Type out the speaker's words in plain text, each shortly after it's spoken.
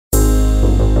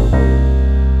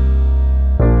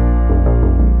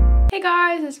Hey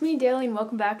guys, it's me Daily and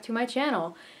welcome back to my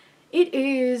channel. It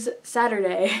is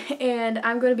Saturday and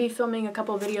I'm going to be filming a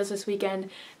couple of videos this weekend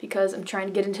because I'm trying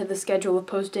to get into the schedule of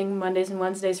posting Mondays and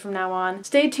Wednesdays from now on.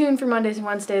 Stay tuned for Mondays and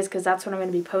Wednesdays because that's what I'm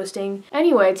going to be posting.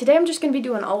 Anyway, today I'm just going to be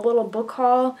doing a little book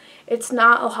haul. It's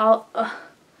not a haul...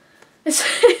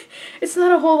 it's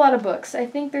not a whole lot of books. I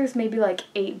think there's maybe like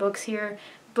 8 books here.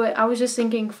 But I was just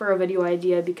thinking for a video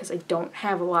idea because I don't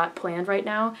have a lot planned right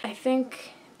now. I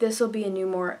think this will be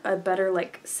a better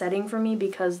like setting for me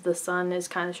because the sun is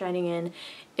kind of shining in.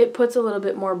 It puts a little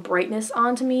bit more brightness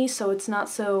onto me so it's not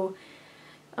so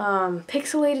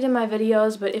pixelated in my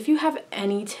videos. But if you have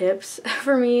any tips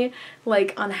for me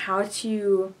like on how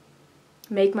to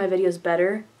make my videos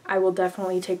better, I will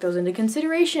definitely take those into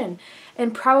consideration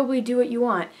and probably do what you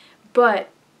want. But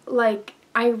like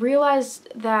I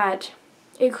realized that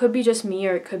it could be just me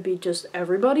or it could be just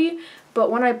everybody, but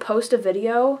when I post a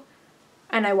video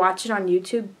and I watch it on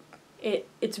YouTube,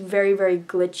 it's very, very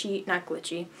glitchy, not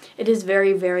glitchy, it is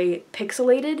very, very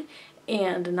pixelated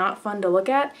and not fun to look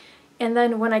at. And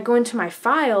then when I go into my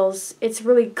files, it's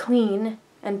really clean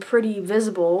and pretty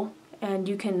visible and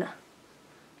you can,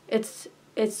 it's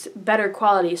better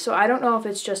quality. So I don't know if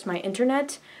it's just my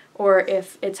internet or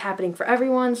if it's happening for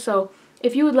everyone. So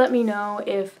if you would let me know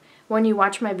if when you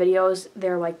watch my videos,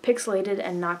 they're like pixelated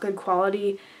and not good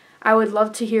quality, I would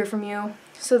love to hear from you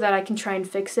so that I can try and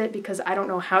fix it because I don't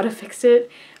know how to fix it,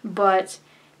 but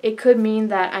it could mean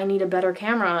that I need a better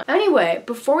camera. Anyway,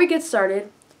 before we get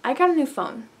started, I got a new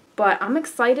phone, but I'm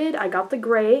excited. I got the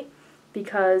gray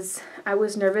because I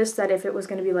was nervous that if it was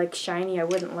going to be like shiny, I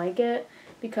wouldn't like it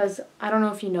because I don't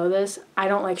know if you know this, I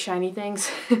don't like shiny things.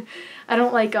 I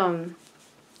don't like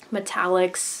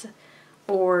metallics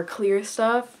or clear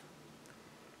stuff.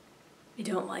 I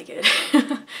don't like it.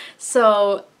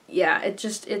 So yeah,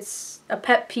 it's a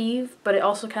pet peeve, but it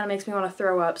also kind of makes me want to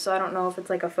throw up, so I don't know if it's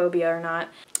like a phobia or not.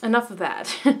 Enough of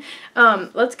that.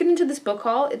 Let's get into this book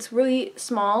haul. It's really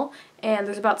small and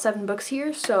there's about 7 books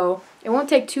here, so it won't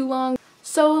take too long.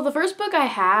 So the first book I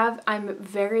have, I'm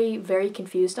very, very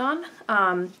confused on.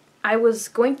 I was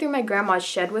going through my grandma's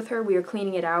shed with her. We were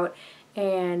cleaning it out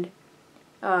and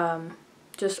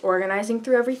just organizing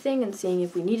through everything and seeing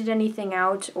if we needed anything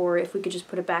out or if we could just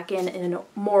put it back in a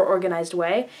more organized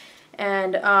way.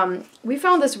 And we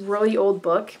found this really old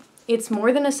book. It's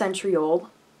more than a century old.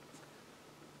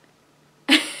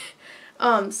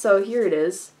 So here it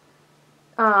is.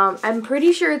 I'm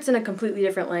pretty sure it's in a completely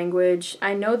different language.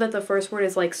 I know that the first word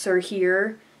is like Sir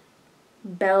here.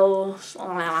 Bell.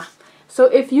 So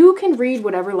if you can read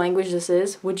whatever language this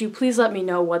is, would you please let me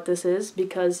know what this is?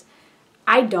 Because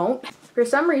I don't. For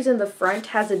some reason, the front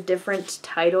has a different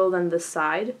title than the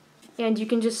side, and you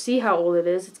can just see how old it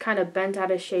is. It's kind of bent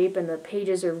out of shape, and the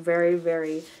pages are very,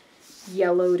 very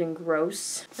yellowed and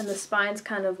gross, and the spine's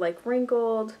kind of like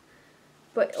wrinkled.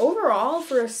 But overall,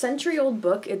 for a century-old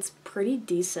book, it's pretty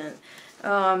decent.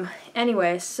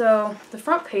 Anyway, so the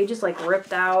front page is like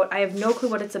ripped out. I have no clue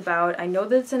what it's about. I know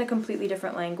that it's in a completely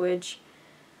different language.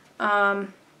 So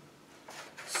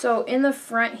in the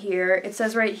front here, it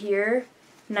says right here,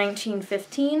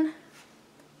 1915,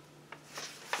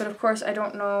 but of course I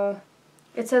don't know.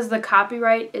 It says the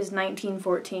copyright is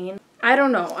 1914. I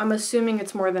don't know. I'm assuming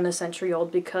it's more than a century old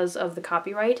because of the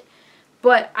copyright,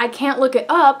 but I can't look it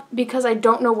up because I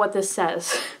don't know what this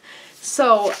says.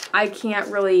 So I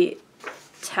can't really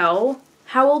tell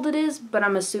how old it is, but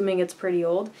I'm assuming it's pretty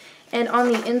old. And on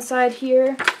the inside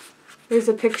here, there's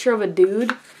a picture of a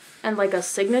dude and like a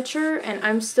signature, and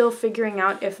I'm still figuring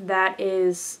out if that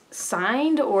is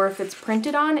signed or if it's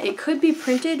printed on. It could be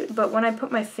printed, but when I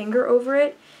put my finger over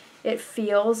it, it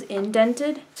feels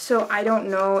indented, so I don't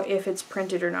know if it's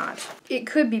printed or not. It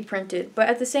could be printed, but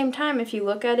at the same time, if you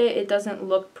look at it, it doesn't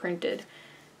look printed.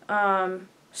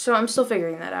 So I'm still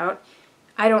figuring that out.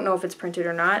 I don't know if it's printed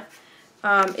or not.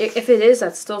 If it is,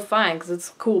 that's still fine because it's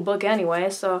a cool book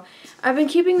anyway. So I've been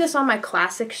keeping this on my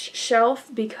classics shelf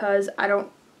because I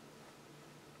don't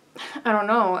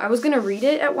know. I was going to read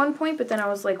it at one point, but then I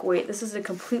was like, wait, this is a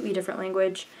completely different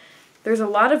language. There's a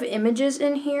lot of images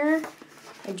in here.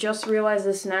 I just realized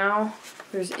this now.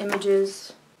 There's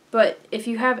images. But if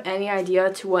you have any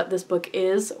idea to what this book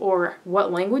is or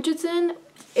what language it's in,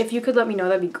 if you could let me know,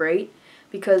 that'd be great.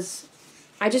 Because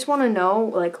I just want to know,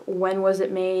 like, when was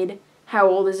it made? How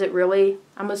old is it really?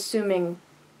 I'm assuming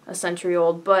a century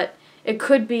old, but it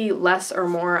could be less or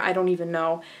more. I don't even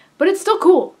know. But it's still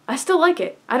cool. I still like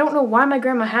it. I don't know why my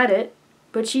grandma had it,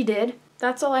 but she did.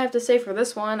 That's all I have to say for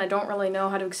this one. I don't really know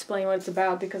how to explain what it's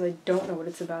about because I don't know what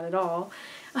it's about at all.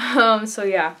 So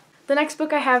yeah. The next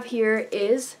book I have here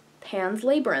is Pan's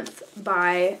Labyrinth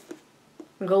by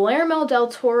Guillermo del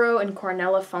Toro and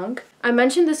Cornella Funk. I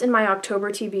mentioned this in my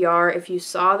October TBR. If you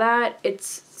saw that,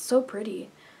 it's so pretty.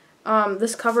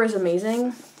 This cover is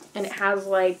amazing, and it has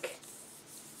like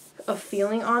a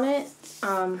feeling on it.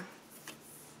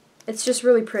 It's just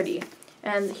really pretty.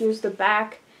 And here's the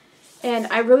back. And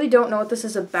I really don't know what this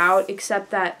is about,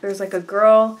 except that there's like a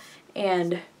girl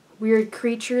and weird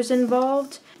creatures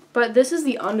involved. But this is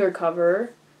the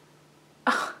undercover.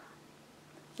 Ugh.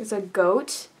 There's a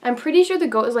goat. I'm pretty sure the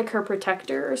goat is like her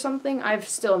protector or something. I have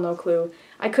still no clue.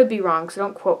 I could be wrong, so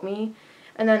don't quote me.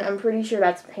 And then I'm pretty sure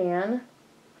that's Pan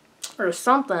or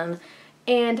something.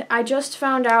 And I just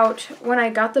found out when I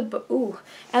got the book, ooh,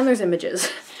 and there's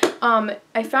images.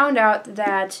 I found out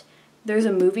that there's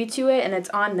a movie to it and it's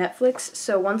on Netflix.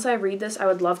 So once I read this, I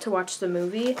would love to watch the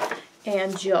movie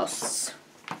and just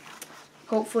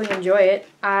hopefully enjoy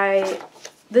it.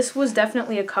 This was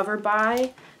definitely a cover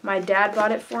buy. My dad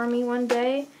bought it for me one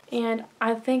day, and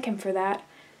I thank him for that.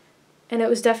 And it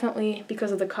was definitely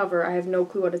because of the cover. I have no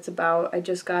clue what it's about. I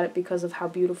just got it because of how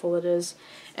beautiful it is,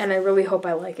 and I really hope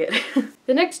I like it.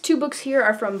 The next two books here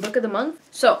are from Book of the Month.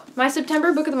 So, my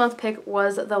September Book of the Month pick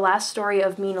was The Last Story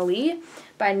of Mina Lee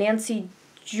by Nancy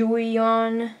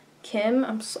Juyeon Kim.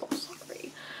 I'm so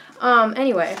sorry.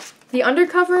 Anyway, the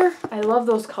undercover, I love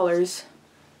those colors.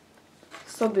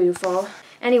 So beautiful.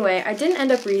 Anyway, I didn't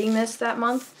end up reading this that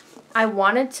month. I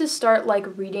wanted to start, like,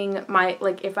 reading my,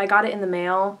 like, if I got it in the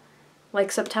mail,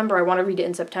 like, September, I want to read it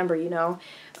in September, you know.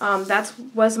 That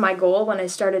was my goal when I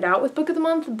started out with Book of the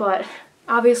Month, but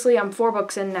obviously I'm 4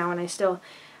 books in now, and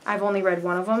I've only read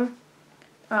one of them.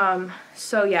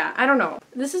 So yeah, I don't know.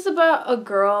 This is about a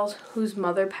girl whose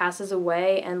mother passes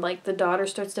away, and, like, the daughter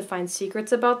starts to find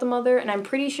secrets about the mother, and I'm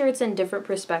pretty sure it's in different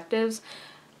perspectives.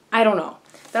 I don't know.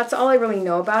 That's all I really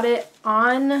know about it.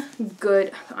 On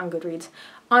Goodreads.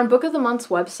 On Book of the Month's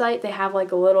website, they have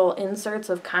like a little inserts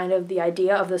of kind of the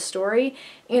idea of the story.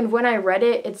 And when I read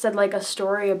it, it said like a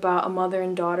story about a mother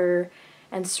and daughter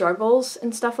and struggles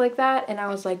and stuff like that. And I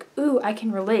was like, ooh, I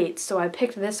can relate. So I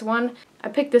picked this one. I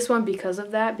picked this one because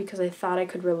of that, because I thought I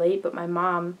could relate, but my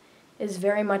mom is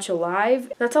very much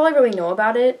alive. That's all I really know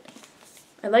about it.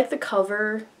 I like the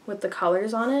cover with the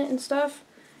colors on it and stuff.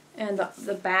 And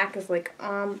the back is like,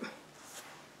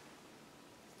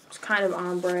 it's kind of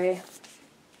ombre.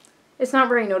 It's not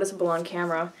very noticeable on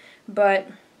camera, but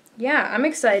yeah, I'm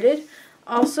excited.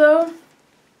 Also,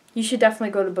 you should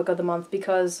definitely go to Book of the Month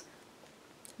because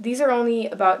these are only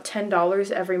about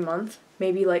 $10 every month,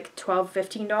 maybe like $12,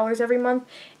 $15 every month.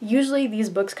 Usually these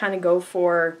books kind of go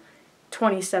for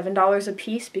 $27 a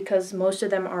piece because most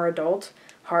of them are adult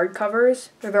hardcovers.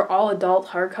 They're all adult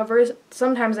hardcovers.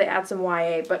 Sometimes they add some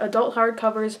YA, but adult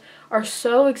hardcovers are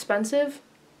so expensive.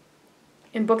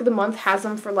 And Book of the Month has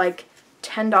them for like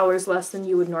 $10 less than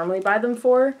you would normally buy them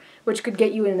for, which could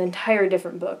get you an entire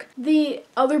different book. The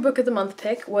other Book of the Month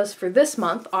pick was for this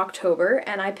month, October,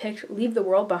 and I picked Leave the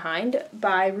World Behind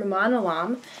by Rumaan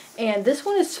Alam. And this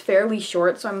one is fairly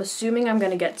short, so I'm assuming I'm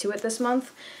going to get to it this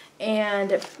month.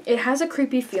 And it has a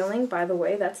creepy feeling, by the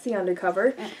way. That's the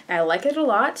undercover. I like it a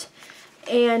lot.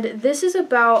 And this is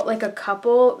about like a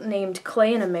couple named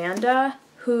Clay and Amanda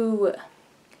who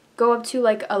go up to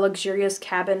like a luxurious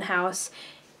cabin house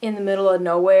in the middle of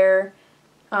nowhere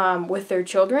with their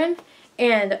children.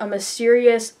 And a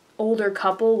mysterious older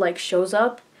couple like shows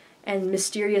up and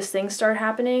mysterious things start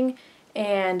happening.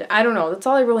 And I don't know. That's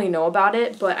all I really know about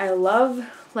it. But I love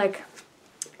like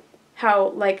how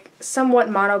like somewhat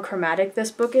monochromatic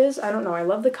this book is. I don't know, I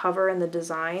love the cover and the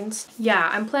designs. Yeah,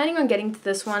 I'm planning on getting to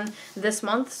this one this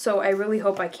month, so I really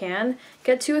hope I can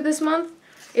get to it this month.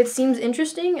 It seems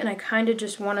interesting and I kind of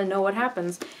just want to know what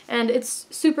happens. And it's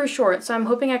super short, so I'm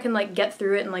hoping I can like get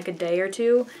through it in like a day or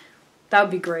two. That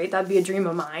would be great. That would be a dream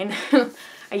of mine.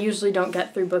 I usually don't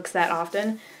get through books that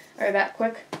often or that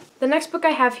quick. The next book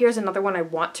I have here is another one I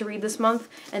want to read this month,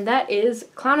 and that is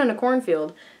Clown in a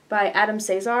Cornfield by Adam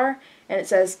Cesar, and it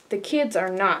says, "The kids are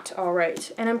not all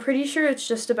right." And I'm pretty sure it's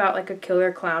just about like a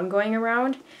killer clown going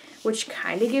around, which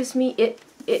kind of gives me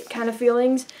it kind of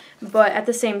feelings, but at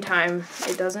the same time,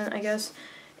 it doesn't, I guess.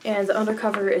 And the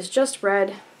undercover is just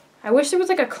red. I wish there was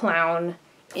like a clown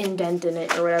indent in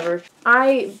it or whatever.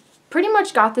 I pretty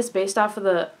much got this based off of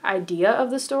the idea of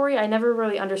the story. I never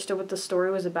really understood what the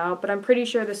story was about, but I'm pretty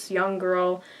sure this young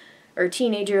girl or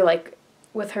teenager, like,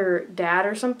 with her dad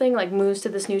or something, like moves to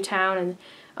this new town,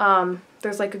 and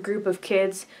there's like a group of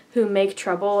kids who make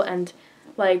trouble, and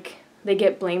like they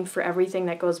get blamed for everything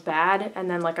that goes bad, and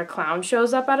then like a clown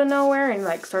shows up out of nowhere and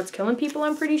like starts killing people,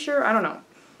 I'm pretty sure. I don't know.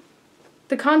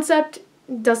 The concept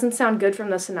doesn't sound good from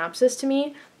the synopsis to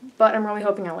me, but I'm really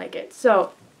hoping I like it.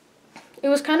 So it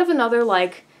was kind of another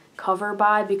like cover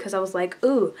by because I was like,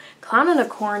 ooh, clown in a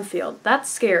cornfield. That's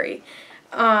scary.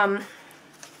 But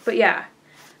yeah,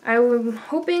 I'm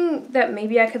hoping that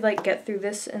maybe I could like get through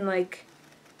this in like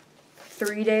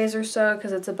 3 days or so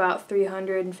because it's about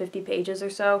 350 pages or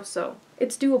so. So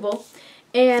it's doable.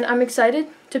 And I'm excited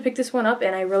to pick this one up,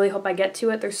 and I really hope I get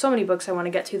to it. There's so many books I want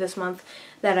to get to this month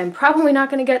that I'm probably not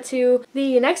going to get to.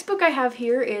 The next book I have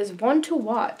here is One to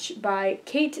Watch by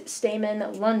Kate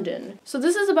Stayman London. So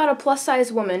this is about a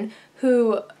plus-size woman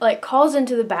who like calls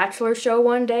into the Bachelor show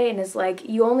one day and is like,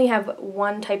 you only have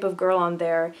one type of girl on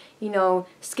there, you know,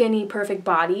 skinny, perfect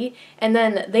body. And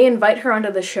then they invite her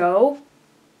onto the show,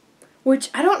 which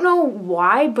I don't know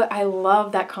why, but I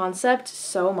love that concept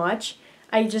so much.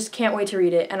 I just can't wait to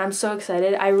read it, and I'm so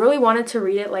excited. I really wanted to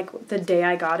read it like the day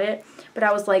I got it, but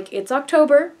I was like, it's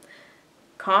October,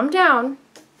 calm down.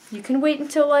 You can wait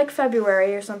until like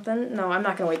February or something. No, I'm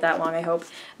not going to wait that long, I hope.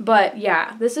 But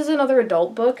yeah, this is another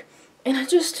adult book, and I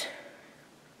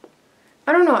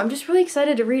don't know, I'm just really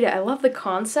excited to read it. I love the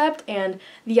concept and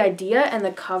the idea and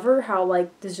the cover, how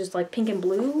like this is just like pink and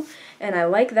blue, and I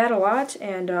like that a lot,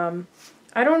 and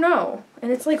I don't know. And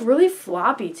it's like really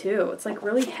floppy too. It's like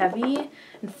really heavy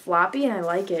and floppy, and I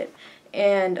like it.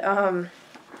 And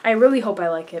I really hope I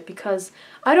like it because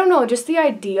I don't know, just the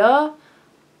idea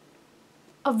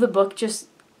of the book just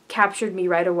captured me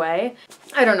right away.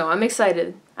 I don't know, I'm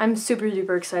excited. I'm super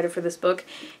duper excited for this book,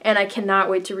 and I cannot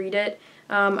wait to read it.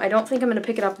 I don't think I'm going to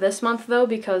pick it up this month though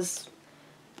because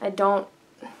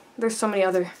there's so many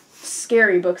other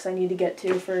scary books I need to get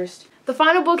to first. The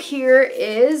final book here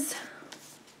is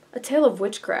A Tale of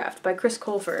Witchcraft by Chris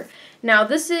Colfer. Now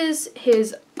this is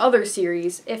his other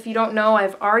series. If you don't know,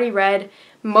 I've already read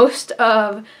most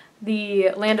of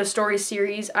the Land of Stories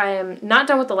series. I am not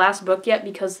done with the last book yet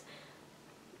because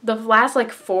the last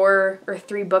like 4 or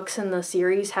 3 books in the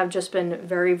series have just been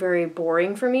very, very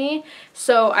boring for me.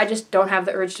 So I just don't have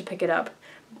the urge to pick it up.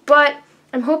 But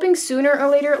I'm hoping sooner or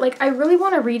later, like I really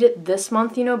want to read it this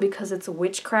month, you know, because it's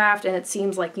witchcraft and it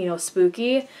seems like, you know,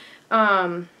 spooky.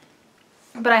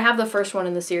 But I have the first one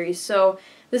in the series, so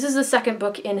this is the second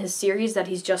book in his series that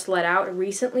he's just let out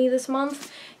recently this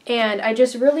month, and I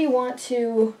just really want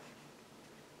to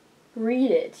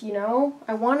read it, you know?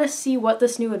 I want to see what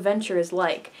this new adventure is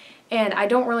like, and I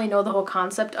don't really know the whole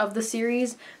concept of the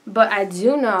series, but I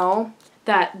do know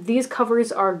that these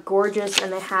covers are gorgeous,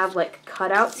 and they have, like,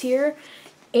 cutouts here,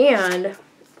 and,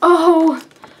 oh,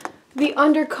 the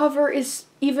undercover is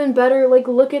even better, like,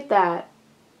 look at that.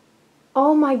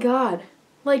 Oh my god.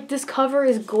 Like, this cover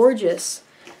is gorgeous.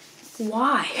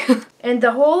 Why? And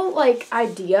the whole, like,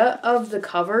 idea of the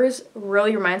covers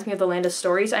really reminds me of the Land of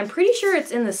Stories. I'm pretty sure it's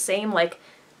in the same, like,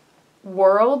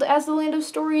 world as the Land of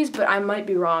Stories, but I might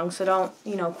be wrong, so don't,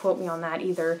 you know, quote me on that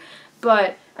either.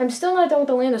 But I'm still not done with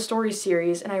the Land of Stories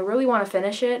series, and I really want to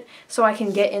finish it so I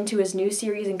can get into his new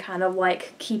series and kind of,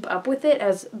 like, keep up with it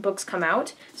as books come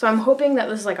out. So I'm hoping that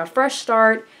this is, like, a fresh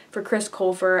start for Chris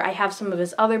Colfer. I have some of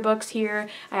his other books here.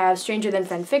 I have Stranger Than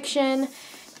Fanfiction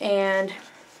and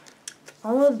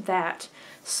all of that.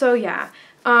 So yeah.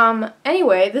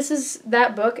 Anyway, this is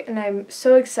that book, and I'm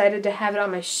so excited to have it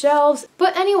on my shelves.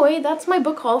 But anyway, that's my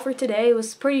book haul for today. It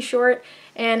was pretty short,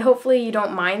 and hopefully you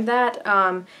don't mind that.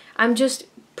 I'm just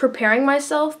preparing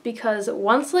myself because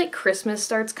once like Christmas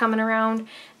starts coming around,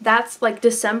 that's like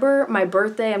December, my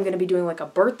birthday, I'm going to be doing like a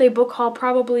birthday book haul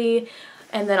probably.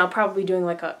 And then I'll probably be doing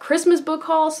like a Christmas book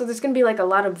haul, so there's going to be like a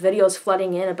lot of videos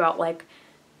flooding in about like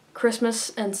Christmas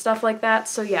and stuff like that,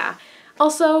 so yeah.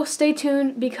 Also, stay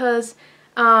tuned because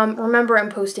remember I'm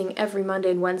posting every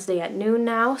Monday and Wednesday at noon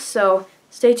now, so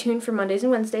stay tuned for Mondays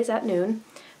and Wednesdays at noon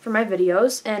for my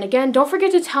videos. And again, don't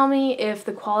forget to tell me if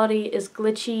the quality is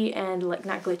glitchy and like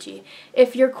not glitchy.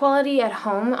 If your quality at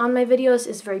home on my videos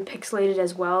is very pixelated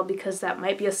as well, because that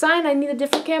might be a sign I need a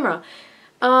different camera.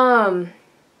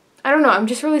 I don't know, I'm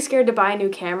just really scared to buy a new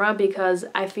camera because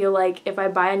I feel like if I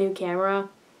buy a new camera,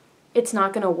 it's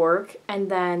not going to work, and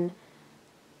then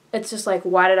it's just like,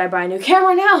 why did I buy a new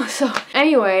camera now? So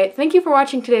anyway, thank you for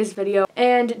watching today's video,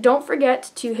 and don't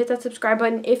forget to hit that subscribe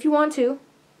button if you want to.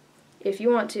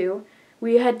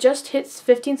 We had just hit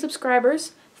 15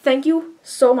 subscribers. Thank you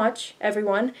so much,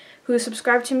 everyone who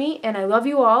subscribed to me, and I love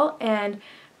you all, and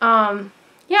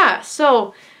yeah,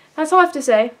 so that's all I have to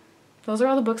say. Those are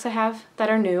all the books I have that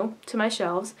are new to my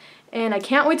shelves, and I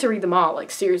can't wait to read them all.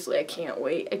 Like, seriously, I can't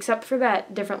wait. Except for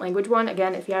that different language one.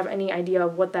 Again, if you have any idea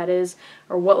of what that is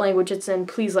or what language it's in,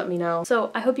 please let me know. So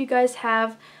I hope you guys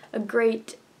have a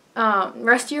great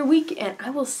rest of your week, and I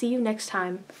will see you next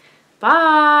time.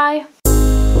 Bye!